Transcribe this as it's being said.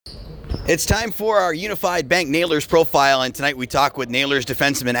It's time for our Unified Bank Nailers profile, and tonight we talk with Nailers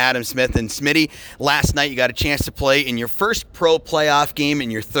defenseman Adam Smith. And Smitty, last night you got a chance to play in your first pro playoff game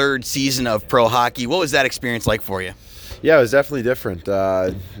in your third season of pro hockey. What was that experience like for you? Yeah, it was definitely different.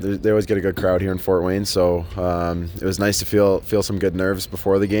 They always get a good crowd here in Fort Wayne, so it was nice to feel some good nerves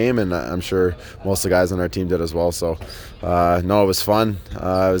before the game, and I'm sure most of the guys on our team did as well. So, no, it was fun. It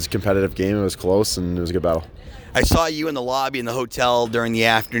was a competitive game. It was close, and it was a good battle. I saw you in the lobby in the hotel during the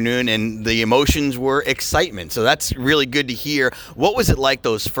afternoon, and the emotions were excitement. So that's really good to hear. What was it like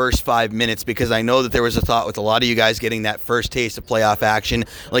those first 5 minutes? Because I know that there was a thought with a lot of you guys getting that first taste of playoff action,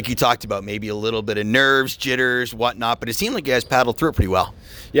 like you talked about, maybe a little bit of nerves, jitters, whatnot, but it seemed like you guys paddled through it pretty well.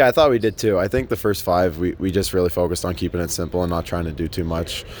 Yeah, I thought we did too. I think the first five, we just really focused on keeping it simple and not trying to do too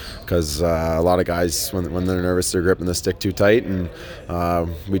much, because a lot of guys, when they're nervous, they're gripping the stick too tight, and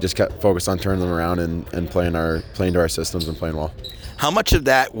we just kept focused on turning them around and playing to our systems and playing well. How much of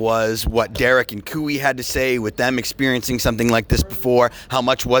that was what Derek and Cooey had to say with them experiencing something like this before? How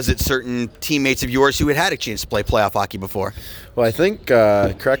much was it certain teammates of yours who had a chance to play playoff hockey before? Well, I think,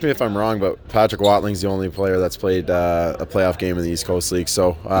 correct me if I'm wrong, but Patrick Watling's the only player that's played a playoff game in the East Coast League.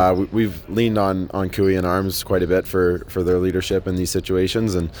 So we've leaned on Cooey and Arms quite a bit for their leadership in these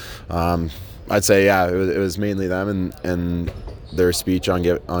situations. And I'd say, yeah, it was mainly them and their speech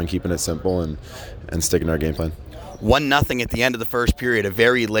on keeping it simple and sticking to our game plan. 1-0 at the end of the first period, a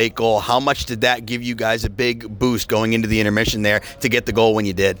very late goal. How much did that give you guys a big boost going into the intermission there to get the goal when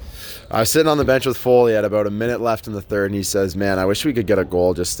you did? I was sitting on the bench with Foley at about a minute left in the third, and he says, "Man, I wish we could get a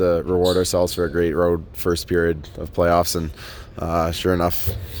goal just to reward ourselves for a great road first period of playoffs." And sure enough,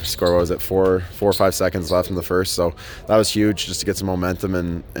 score, what was it, 4 or 5 seconds left in the first. So that was huge, just to get some momentum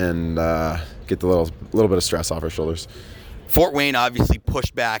and get the little bit of stress off our shoulders. Fort Wayne obviously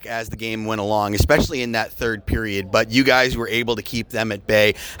pushed back as the game went along, especially in that third period, but you guys were able to keep them at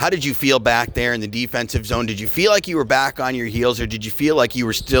bay. How did you feel back there in the defensive zone? Did you feel like you were back on your heels, or did you feel like you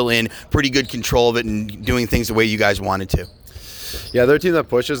were still in pretty good control of it and doing things the way you guys wanted to? Yeah, they're a team that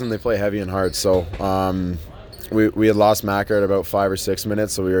pushes and they play heavy and hard. So we had lost Macker at about 5 or 6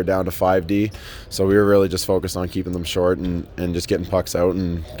 minutes, so we were down to 5D. So we were really just focused on keeping them short and just getting pucks out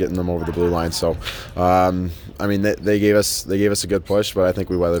and getting them over the blue line. So, I mean, they gave us a good push, but I think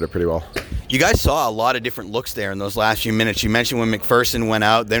we weathered it pretty well. You guys saw a lot of different looks there in those last few minutes. You mentioned when McPherson went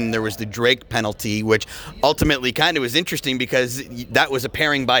out, then there was the Drake penalty, which ultimately kind of was interesting because that was a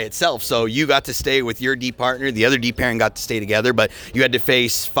pairing by itself. So you got to stay with your D partner, the other D pairing got to stay together, but you had to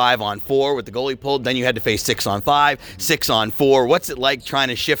face 5-on-4 with the goalie pulled, then you had to face 6-on-5, 6-on-4. What's it like trying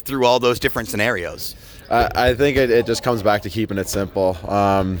to shift through all those different scenarios? I think it just comes back to keeping it simple.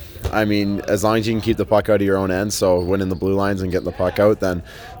 I mean, as long as you can keep the puck out of your own end, so winning the blue lines and getting the puck out, then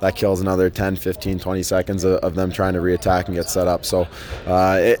that kills another 10, 15, 20 seconds of them trying to reattack and get set up. So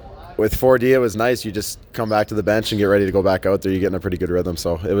with 4D, it was nice. You just come back to the bench and get ready to go back out there. You get in a pretty good rhythm.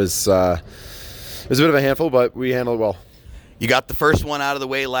 So it was a bit of a handful, but we handled it well. You got the first one out of the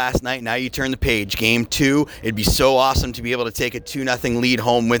way last night. Now you turn the page. Game 2, it'd be so awesome to be able to take a 2-0 lead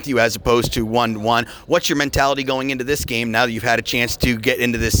home with you as opposed to 1-1. What's your mentality going into this game now that you've had a chance to get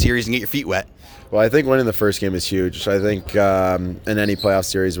into this series and get your feet wet? Well, I think winning the first game is huge. I think in any playoff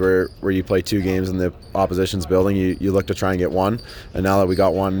series where you play 2 games and the opposition's building, you look to try and get one. And now that we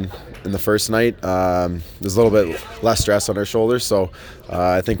got one in the first night, there's a little bit less stress on our shoulders. So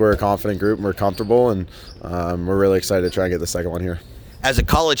I think we're a confident group and we're comfortable, and we're really excited to try and get the second one here. As a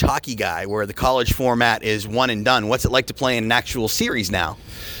college hockey guy, where the college format is one and done, what's it like to play in an actual series now?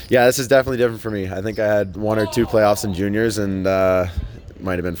 Yeah, this is definitely different for me. I think I had 1 or 2 playoffs in juniors, and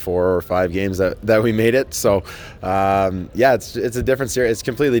might have been 4 or 5 games that we made it. So yeah, it's a different series. It's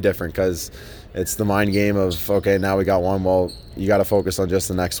completely different because it's the mind game of, okay, now we got one. Well, you got to focus on just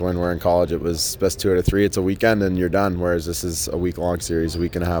the next win. Where in college it was best 2 out of 3. It's a weekend and you're done. Whereas this is a week-long series, a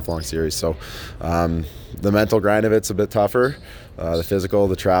week-and-a-half long series. So the mental grind of it's a bit tougher. The physical,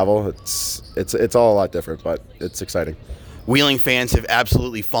 the travel, it's all a lot different, but it's exciting. Wheeling fans have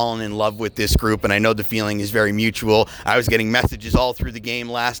absolutely fallen in love with this group, and I know the feeling is very mutual. I was getting messages all through the game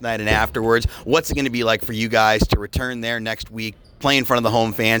last night and afterwards. What's it going to be like for you guys to return there next week, play in front of the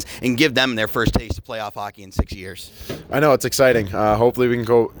home fans, and give them their first taste of playoff hockey in 6 years? I know, it's exciting. Hopefully we can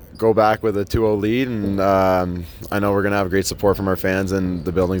go back with a 2-0 lead, and I know we're going to have great support from our fans, and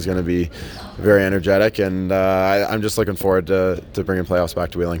the building's going to be very energetic, and I'm just looking forward to bringing playoffs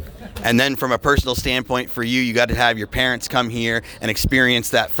back to Wheeling. And then from a personal standpoint for you, you got to have your parents come here and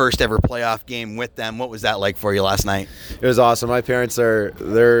experience that first ever playoff game with them. What was that like for you last night? It was awesome. My parents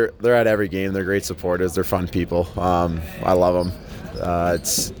they're at every game. They're great supporters. They're fun people. I love them.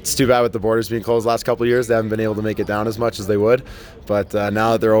 It's too bad with the borders being closed the last couple of years. They haven't been able to make it down as much as they would. But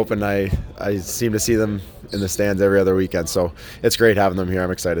now that they're open, I seem to see them in the stands every other weekend. So it's great having them here.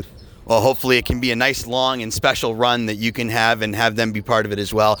 I'm excited. Well, hopefully it can be a nice, long, and special run that you can have and have them be part of it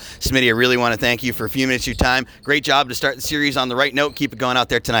as well. Smitty, I really want to thank you for a few minutes of your time. Great job to start the series on the right note. Keep it going out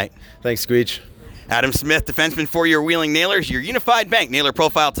there tonight. Thanks, Squeech. Adam Smith, defenseman for your Wheeling Nailers, your Unified Bank Nailer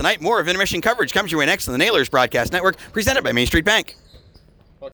Profile tonight. More of intermission coverage comes your way next on the Nailers Broadcast Network, presented by Main Street Bank.